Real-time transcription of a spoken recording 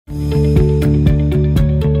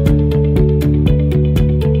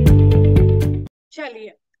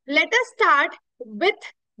with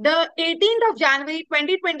the 18th of January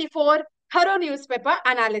 2024 thorough newspaper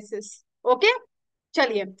analysis. Okay,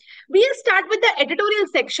 chaliye. We'll start with the editorial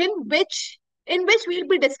section, in which we'll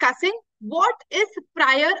be discussing what is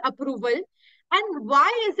prior approval and why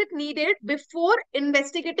is it needed before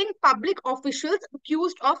investigating public officials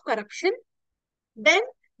accused of corruption. Then,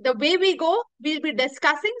 the way we go, we'll be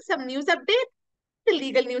discussing some news update, the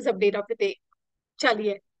legal news update of the day.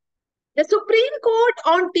 Chaliye. The Supreme Court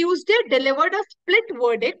on Tuesday delivered a split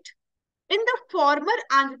verdict in the former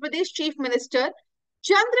Andhra Pradesh Chief Minister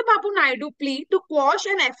Chandrababu Naidu plea to quash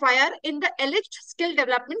an FIR in the alleged skill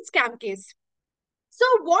development scam case. So,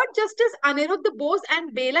 what Justice Aniruddha Bose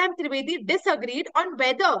and Bela M. Trivedi disagreed on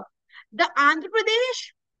whether the Andhra Pradesh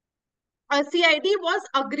CID was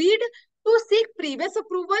agreed to seek previous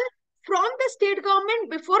approval from the state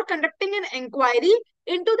government before conducting an inquiry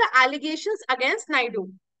into the allegations against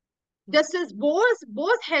Naidu. Justice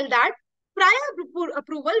Bose held that prior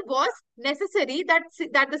approval was necessary that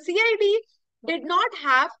the CID did not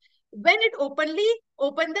have when it openly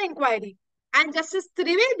opened the inquiry. And Justice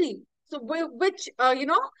Trivedi, held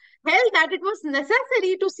that it was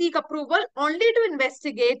necessary to seek approval only to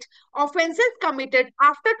investigate offences committed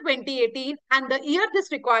after 2018 and the year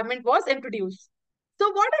this requirement was introduced.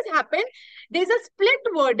 So what has happened? There's a split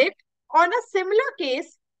verdict on a similar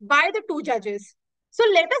case by the two judges. So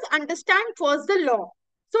let us understand first the law.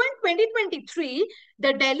 So in 2023,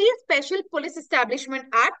 the Delhi Special Police Establishment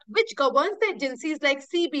Act, which governs the agencies like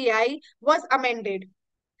CBI, was amended.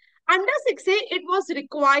 Under 6A, it was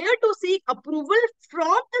required to seek approval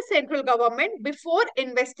from the central government before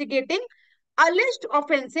investigating alleged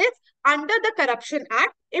offences under the Corruption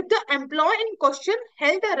Act if the employee in question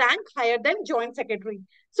held a rank higher than Joint Secretary.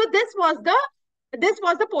 So this was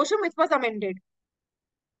the portion which was amended.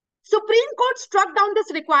 Supreme Court struck down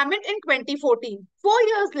this requirement in 2014. 4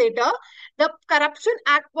 years later, the Corruption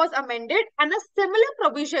Act was amended and a similar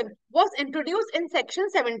provision was introduced in Section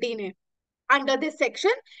 17A. Under this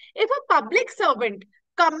section, if a public servant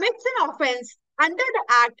commits an offence under the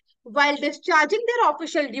Act while discharging their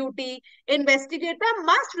official duty, investigator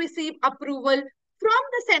must receive approval from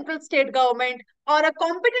the central state government or a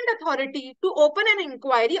competent authority to open an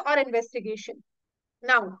inquiry or investigation.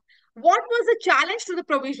 Now, what was the challenge to the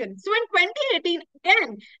provision? So in 2018,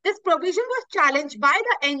 again, this provision was challenged by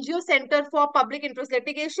the NGO Center for Public Interest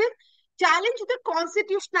Litigation, challenged the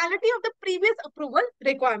constitutionality of the previous approval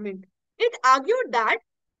requirement. It argued that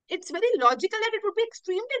it's very logical that it would be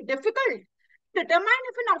extremely difficult to determine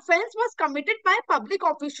if an offense was committed by a public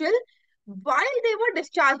official while they were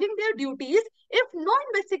discharging their duties if no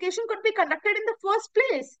investigation could be conducted in the first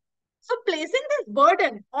place. So placing this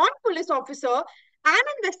burden on police officer and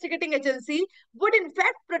investigating agency would in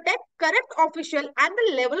fact protect corrupt official and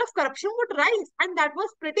the level of corruption would rise, and that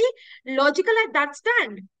was pretty logical at that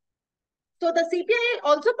stand. So the CPI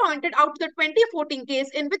also pointed out the 2014 case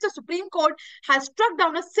in which the Supreme Court has struck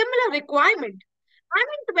down a similar requirement.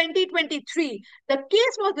 And in 2023, the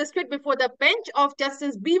case was listed before the bench of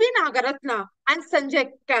Justice B.V. Nagaratna and Sanjay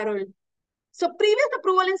Carroll. So previous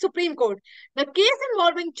approval in Supreme Court. The case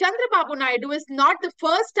involving Chandrababu Naidu is not the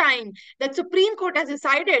first time that Supreme Court has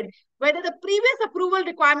decided whether the previous approval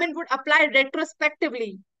requirement would apply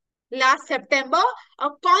retrospectively. Last September, a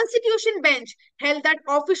constitution bench held that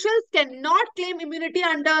officials cannot claim immunity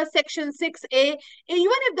under Section 6A even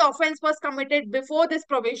if the offence was committed before this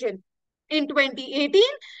provision. In 2018,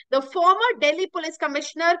 the former Delhi Police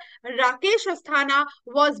Commissioner Rakesh Asthana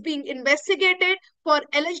was being investigated for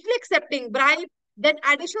allegedly accepting bribe. Then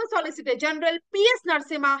Additional Solicitor General P.S.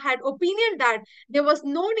 Narasimha had opinion that there was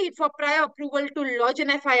no need for prior approval to lodge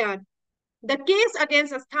an FIR. The case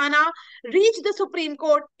against Asthana reached the Supreme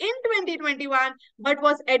Court in 2021 but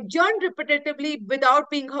was adjourned repetitively without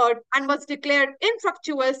being heard and was declared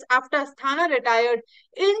infructuous after Asthana retired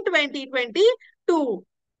in 2022.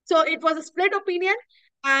 So it was a split opinion,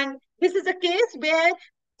 and this is a case where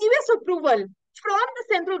previous approval from the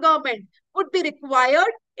central government would be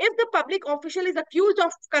required if the public official is accused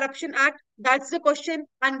of Corruption Act. That's the question,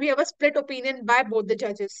 and we have a split opinion by both the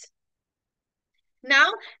judges.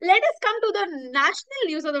 Now, let us come to the national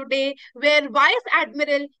news of the day, where Vice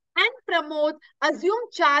Admiral and Pramod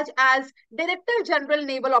assumed charge as Director General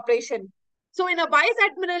Naval Operation. So, in a Vice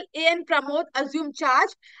Admiral A.N. Pramod assumed charge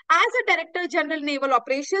as a Director General Naval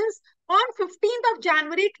Operations on 15th of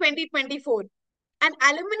January 2024. An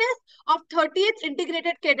alumnus of 30th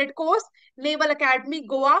Integrated Cadet Course, Naval Academy,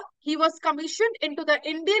 Goa, he was commissioned into the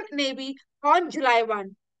Indian Navy on July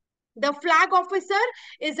 1. The flag officer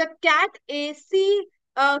is a CAT AC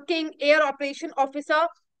King Air Operation Officer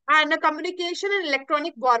and a communication and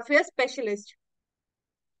electronic warfare specialist.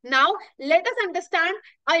 Now, let us understand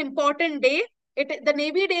an important day. The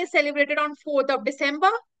Navy Day is celebrated on 4th of December.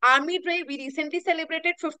 Army Day, we recently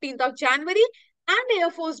celebrated 15th of January. And Air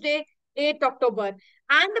Force Day, 8th October.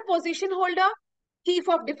 And the position holder, Chief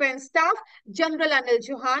of Defense Staff, General Anil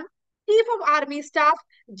Chauhan. Chief of Army Staff,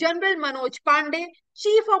 General Manoj Pandey.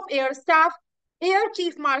 Chief of Air Staff, Air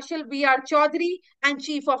Chief Marshal V.R. Chaudhary. And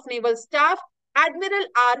Chief of Naval Staff, Admiral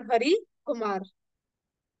R. Hari Kumar.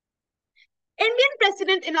 Indian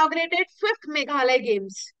President inaugurated 5th Meghalaya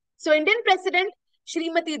Games. So Indian President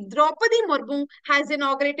Srimati Draupadi Murmu has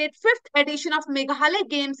inaugurated 5th edition of Meghalaya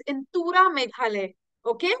Games in Tura, Meghalaya.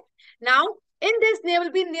 Okay. Now, in this, there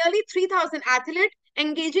will be nearly 3,000 athletes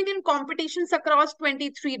engaging in competitions across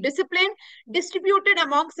 23 disciplines distributed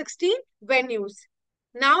among 16 venues.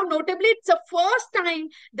 Now, notably, it's the first time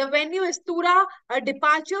the venue is Tura, a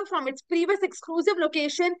departure from its previous exclusive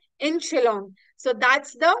location in Shillong. So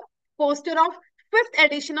that's the poster of 5th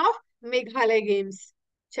edition of Meghalaya Games.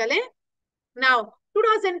 Chale? Now,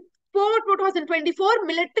 2004-2024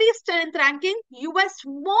 military strength ranking, US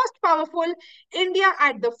most powerful, India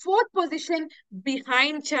at the 4th position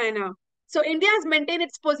behind China. So India has maintained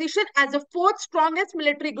its position as the 4th strongest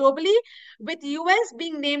military globally, with US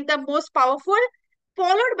being named the most powerful,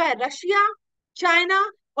 followed by Russia, China.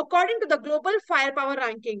 According to the global firepower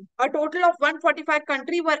ranking, a total of 145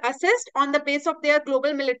 countries were assessed on the base of their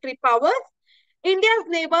global military powers. India's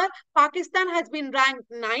neighbor, Pakistan, has been ranked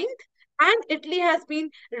 9th, and Italy has been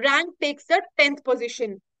ranked, takes the 10th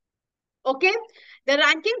position. Okay, the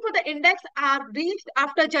ranking for the index are reached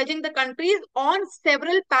after judging the countries on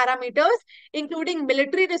several parameters, including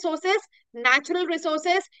military resources, natural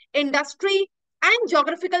resources, industry, and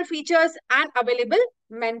geographical features and available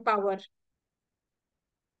manpower.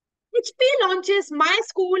 HP launches My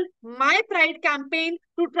School, My Pride campaign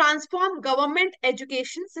to transform government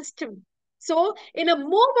education system. So, in a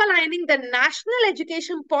move aligning the National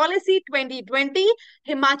Education Policy 2020,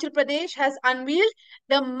 Himachal Pradesh has unveiled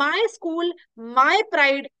the My School, My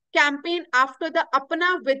Pride campaign after the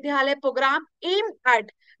Apna Vidyalaya program aimed at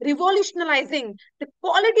revolutionizing the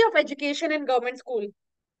quality of education in government school.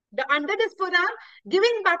 The under this program,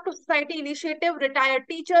 giving back to society initiative, retired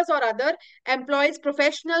teachers or other employees,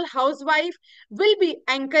 professional, housewife will be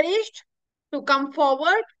encouraged to come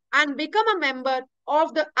forward and become a member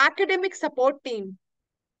of the academic support team.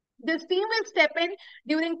 This team will step in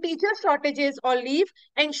during teacher shortages or leave,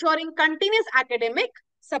 ensuring continuous academic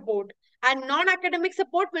support. And non-academic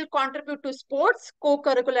support will contribute to sports,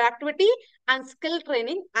 co-curricular activity, and skill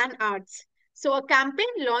training and arts. So a campaign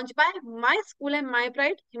launched by My School and My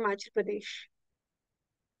Pride, Himachal Pradesh.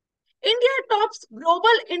 India tops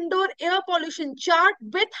global indoor air pollution chart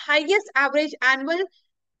with highest average annual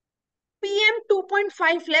PM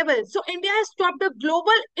 2.5 level. So India has topped the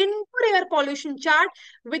global indoor air pollution chart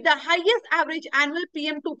with the highest average annual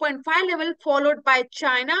PM 2.5 level, followed by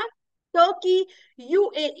China, Turkey,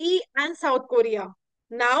 UAE, and South Korea.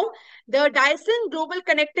 Now, the Dyson Global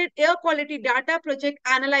Connected Air Quality Data Project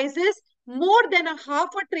analyzes more than a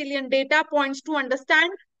half a trillion data points to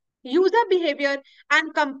understand user behavior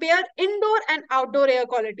and compare indoor and outdoor air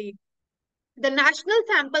quality. The national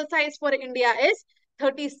sample size for India is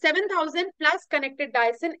 37,000 plus connected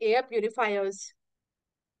Dyson air purifiers.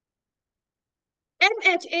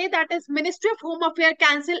 MHA, that is Ministry of Home Affairs,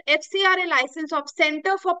 cancelled FCRA license of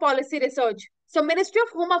Center for Policy Research. So Ministry of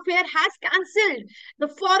Home Affairs has cancelled the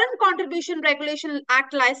Foreign Contribution Regulation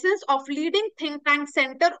Act license of leading think tank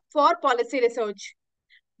Center for Policy Research.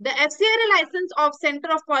 The FCRA license of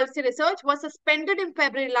Center of Policy Research was suspended in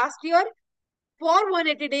February last year for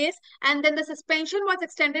 180 days, and then the suspension was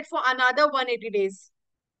extended for another 180 days.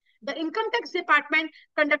 The Income Tax Department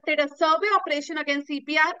conducted a survey operation against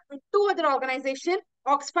CPR with two other organizations,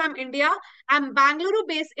 Oxfam India and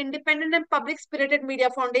Bangalore-based Independent and Public Spirited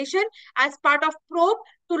Media Foundation, as part of probe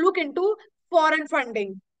to look into foreign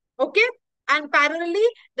funding. Okay? And parallelly,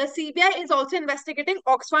 the CBI is also investigating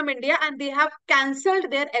Oxfam India, and they have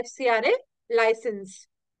cancelled their FCRA license.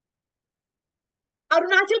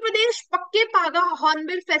 Arunachal Pradesh Pakke Paga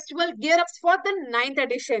Hornbill Festival gear ups for the 9th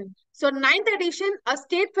edition. So 9th edition, a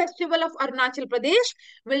state festival of Arunachal Pradesh,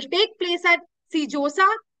 will take place at Sijosa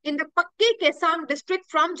in the Pakke Kesam district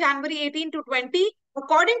from January 18 to 20,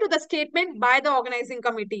 according to the statement by the organizing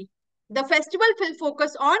committee. The festival will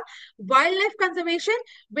focus on wildlife conservation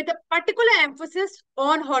with a particular emphasis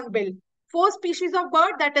on hornbill. 4 species of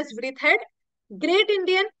bird, that is wreathhead, great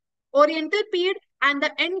Indian, oriental pied, and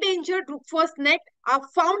the endangered rufous neck are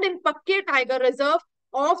found in Pakke Tiger Reserve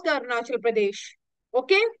of the Arunachal Pradesh.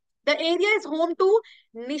 Okay, the area is home to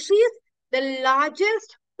Nishis, the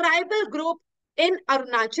largest tribal group in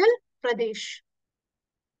Arunachal Pradesh.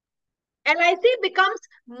 LIC becomes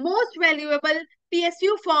most valuable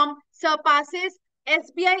PSU firm, surpasses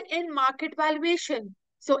SBI in market valuation.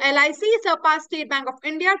 So LIC surpassed State Bank of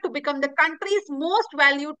India to become the country's most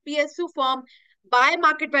valued PSU firm by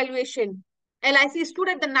market valuation. LIC stood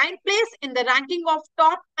at the ninth place in the ranking of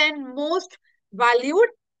top 10 most valued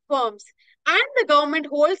firms. And the government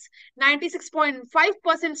holds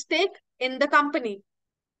 96.5% stake in the company.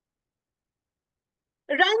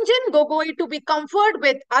 Ranjan Gogoi to be conferred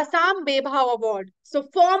with Assam Baibhav Award. So,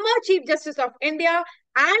 former Chief Justice of India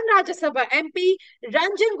and Rajya Sabha MP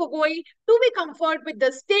Ranjan Gogoi to be conferred with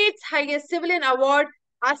the state's highest civilian award,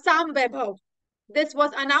 Assam Baibhav. This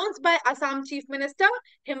was announced by Assam Chief Minister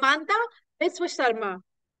Himanta Biswa Sharma.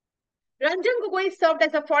 Ranjan Gogoi served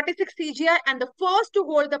as a 46th CGI and the first to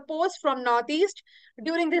hold the post from Northeast.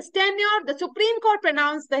 During this tenure, the Supreme Court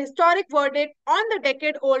pronounced the historic verdict on the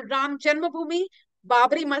decade-old Ram Janmabhoomi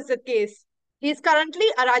Babri Masjid case. He is currently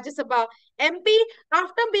a Rajya Sabha MP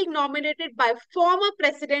after being nominated by former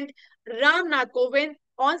President Ram Nath Kovind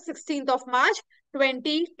on 16th of March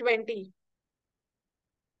 2020.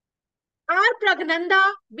 R.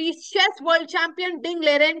 Pragnanda beats chess world champion Ding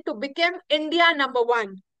Liren to become India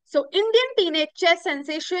 #1. So, Indian teenage chess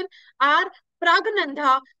sensation R.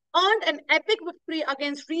 Pragnanda earned an epic victory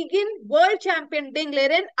against Regan world champion Ding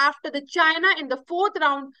Liren after the China in the fourth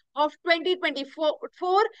round of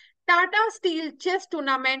 2024 Tata Steel Chess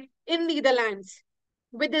Tournament in Netherlands.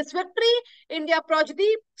 With this victory, India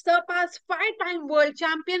progeny surpassed five-time world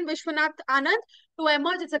champion Vishwanath Anand to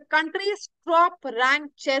emerge as the country's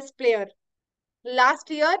top-ranked chess player. Last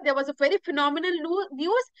year, there was a very phenomenal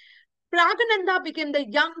news. Pragananda became the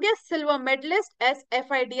youngest silver medalist as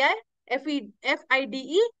FIDE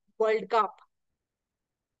World Cup.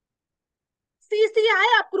 CCI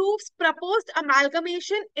approves proposed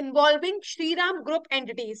amalgamation involving Shriram Group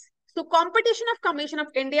entities. So, Competition of Commission of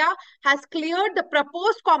India has cleared the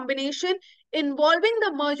proposed combination involving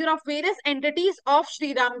the merger of various entities of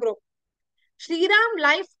Shriram Group. Shriram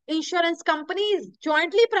Life Insurance Company is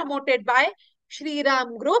jointly promoted by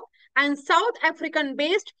Shriram Group and South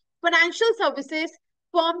African-based financial services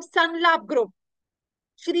firm Sunlab Group.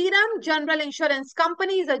 Shriram General Insurance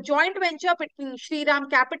Company is a joint venture between Shriram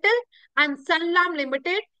Capital and Sunlam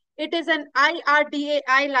Limited. It is an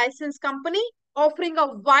IRDAI licensed company offering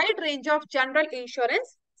a wide range of general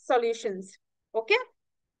insurance solutions. Okay.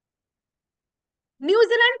 New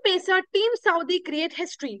Zealand pacer Team Saudi create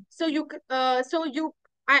history.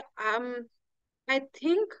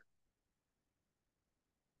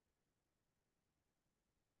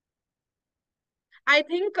 I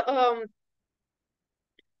think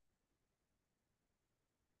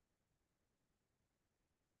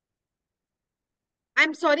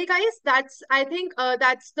I'm sorry, guys. I think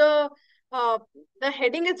that's the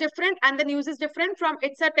heading is different and the news is different from.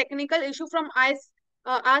 It's a technical issue from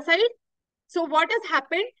our side. So what has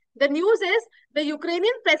happened? The news is the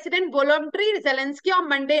Ukrainian President Volodymyr Zelensky on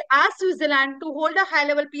Monday asked Switzerland to hold a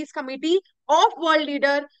high-level peace committee of world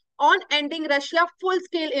leader on ending Russia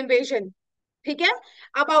full-scale invasion. Okay?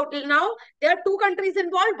 About now, there are two countries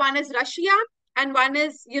involved. One is Russia and one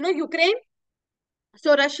is, Ukraine.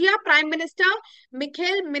 So Russia Prime Minister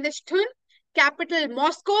Mikhail Mishustin, capital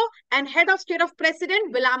Moscow, and head of state of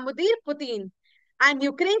President Vladimir Putin. And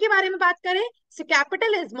Ukraine के बारे में बात करें, so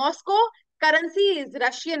capital is Moscow, currency is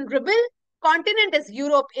Russian ruble, continent is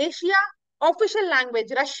Europe, Asia, official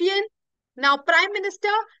language Russian. Now Prime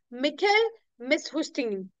Minister Mikhail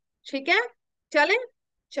Mishustin. ठीक है? चलें?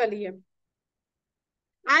 चलिए.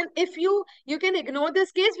 And if you can ignore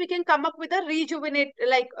this case, we can come up with a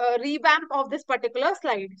revamp of this particular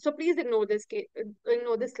slide. So please ignore this case,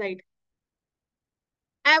 ignore this slide.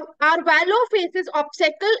 Arvalo faces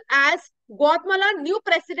obstacle as Guatemala new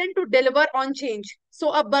president to deliver on change.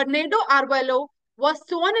 So a Bernardo Arvalo was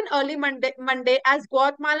sworn in early Monday as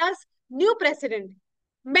Guatemala's new president.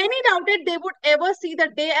 Many doubted they would ever see the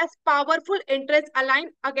day as powerful interests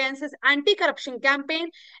aligned against his anti-corruption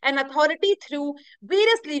campaign and authority through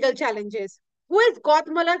various legal challenges. Who is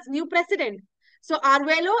Guatemala's new president? So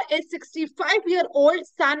Arvelo is 65-year-old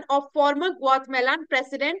son of former Guatemalan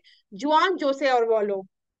president Juan Jose Arvelo.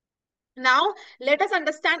 Now, let us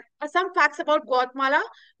understand some facts about Guatemala.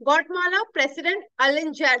 Guatemala President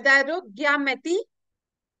Alejandro Giamatti,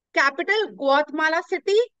 capital Guatemala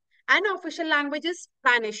City, and official language is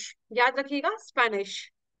Spanish. Yaad rakhiyega,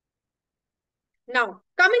 Spanish. Now,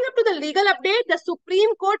 coming up to the legal update, the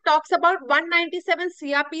Supreme Court talks about 197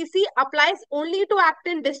 CRPC applies only to act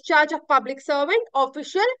in discharge of public servant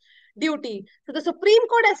official duty. So the Supreme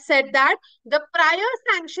Court has said that the prior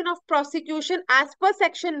sanction of prosecution as per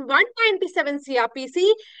section 197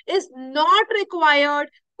 CRPC is not required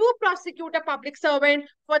to prosecute a public servant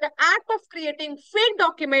for the act of creating fake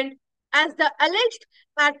document as the alleged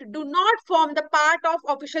act do not form the part of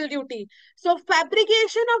official duty. So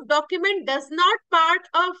fabrication of document does not part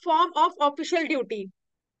a form of official duty.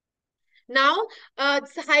 Now,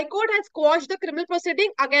 the High Court has quashed the criminal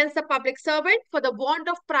proceeding against the public servant for the want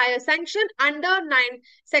of prior sanction under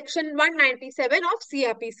Section 197 of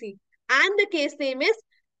CRPC. And the case name is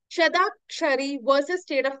Shadakshari versus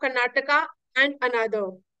State of Karnataka and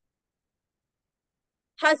another.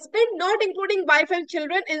 Husband not including wife and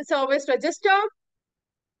children in service register.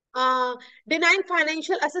 Denying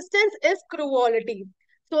financial assistance is cruelty.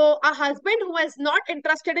 So a husband who is not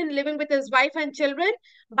interested in living with his wife and children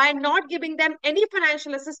by not giving them any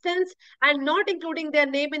financial assistance and not including their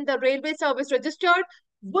name in the railway service registered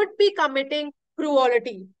would be committing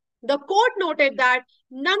cruelty. The court noted that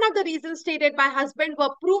none of the reasons stated by husband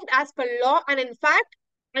were proved as per law, and in fact,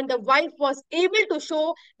 and the wife was able to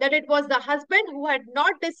show that it was the husband who had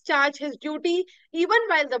not discharged his duty even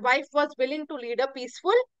while the wife was willing to lead a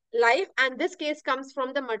peaceful life, and this case comes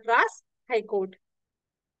from the Madras High Court.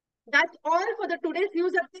 That's all for the today's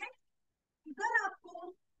news update. अगर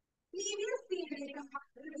आपको previous TNA का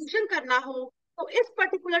revision करना हो तो इस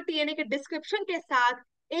particular TNA के description के साथ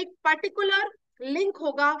एक particular link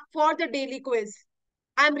होगा for the daily quiz.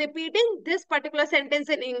 I'm repeating this particular sentence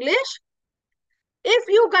in English. If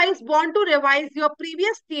you guys want to revise your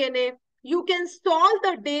previous TNA, you can solve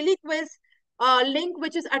the daily quiz link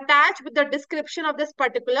which is attached with the description of this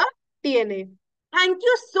particular TNA. Thank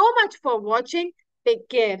you so much for watching. Take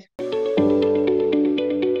care.